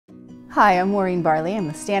Hi, I'm Maureen Barley. I'm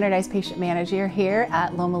the Standardized Patient Manager here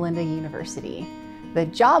at Loma University. The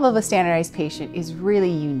job of a standardized patient is really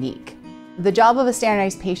unique. The job of a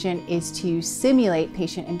standardized patient is to simulate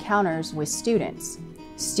patient encounters with students.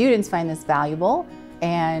 Students find this valuable,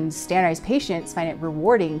 and standardized patients find it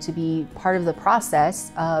rewarding to be part of the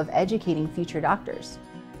process of educating future doctors.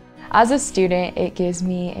 As a student, it gives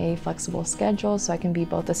me a flexible schedule so I can be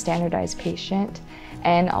both a standardized patient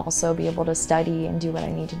and also be able to study and do what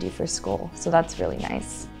I need to do for school. So that's really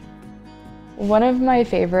nice. One of my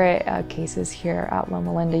favorite cases here at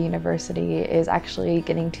Loma University is actually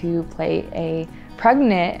getting to play a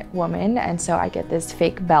pregnant woman, and so I get this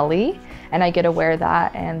fake belly and I get to wear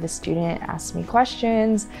that, and the student asks me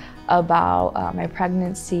questions about my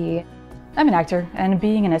pregnancy. I'm an actor, and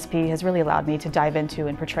being an SP has really allowed me to dive into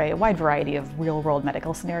and portray a wide variety of real-world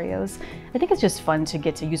medical scenarios. I think it's just fun to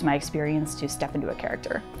get to use my experience to step into a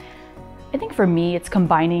character. I think for me, it's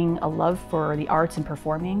combining a love for the arts and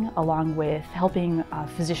performing, along with helping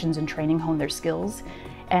physicians in training hone their skills,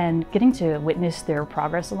 and getting to witness their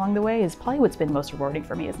progress along the way is probably what's been most rewarding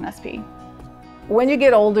for me as an SP. When you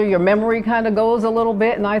get older, your memory kind of goes a little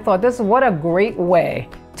bit, and I thought, what a great way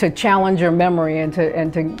to challenge your memory and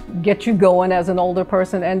to get you going as an older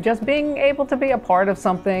person, and just being able to be a part of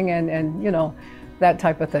something and you know, that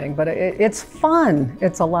type of thing. But it's fun.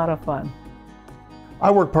 It's a lot of fun. I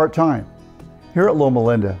work part-time. Here at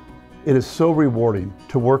Loma, it is so rewarding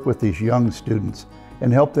to work with these young students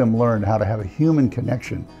and help them learn how to have a human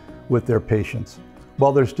connection with their patients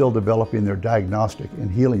while they're still developing their diagnostic and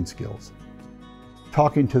healing skills.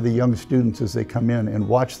 Talking to the young students as they come in and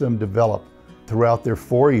watch them develop throughout their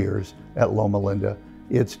 4 years at Loma,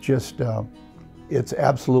 it's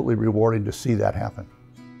absolutely rewarding to see that happen.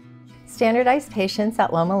 Standardized patients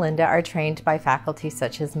at Loma are trained by faculty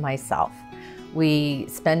such as myself. We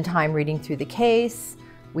spend time reading through the case,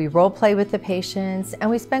 we role play with the patients, and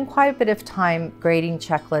we spend quite a bit of time grading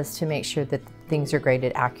checklists to make sure that things are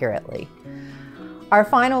graded accurately. Our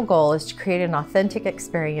final goal is to create an authentic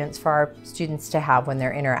experience for our students to have when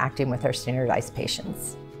they're interacting with our standardized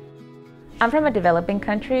patients. I'm from a developing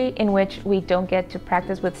country in which we don't get to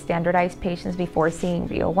practice with standardized patients before seeing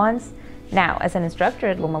real ones. Now, as an instructor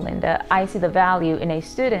at Loma, I see the value in a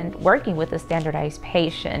student working with a standardized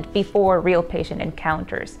patient before real patient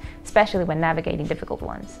encounters, especially when navigating difficult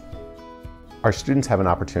ones. Our students have an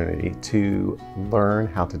opportunity to learn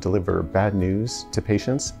how to deliver bad news to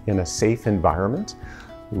patients in a safe environment,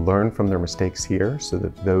 learn from their mistakes here so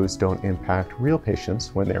that those don't impact real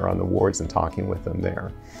patients when they're on the wards and talking with them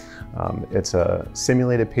there. It's a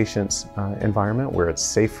simulated patient's environment where it's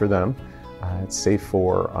safe for them, it's safe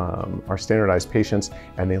for our standardized patients,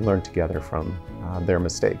 and they learn together from their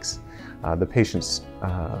mistakes. The patients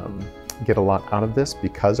get a lot out of this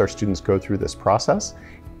because our students go through this process,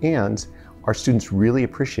 and our students really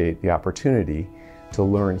appreciate the opportunity to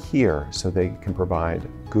learn here so they can provide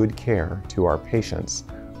good care to our patients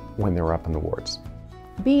when they're up in the wards.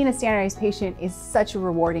 Being a standardized patient is such a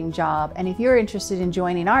rewarding job, and if you're interested in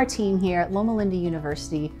joining our team here at Loma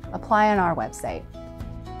University, apply on our website.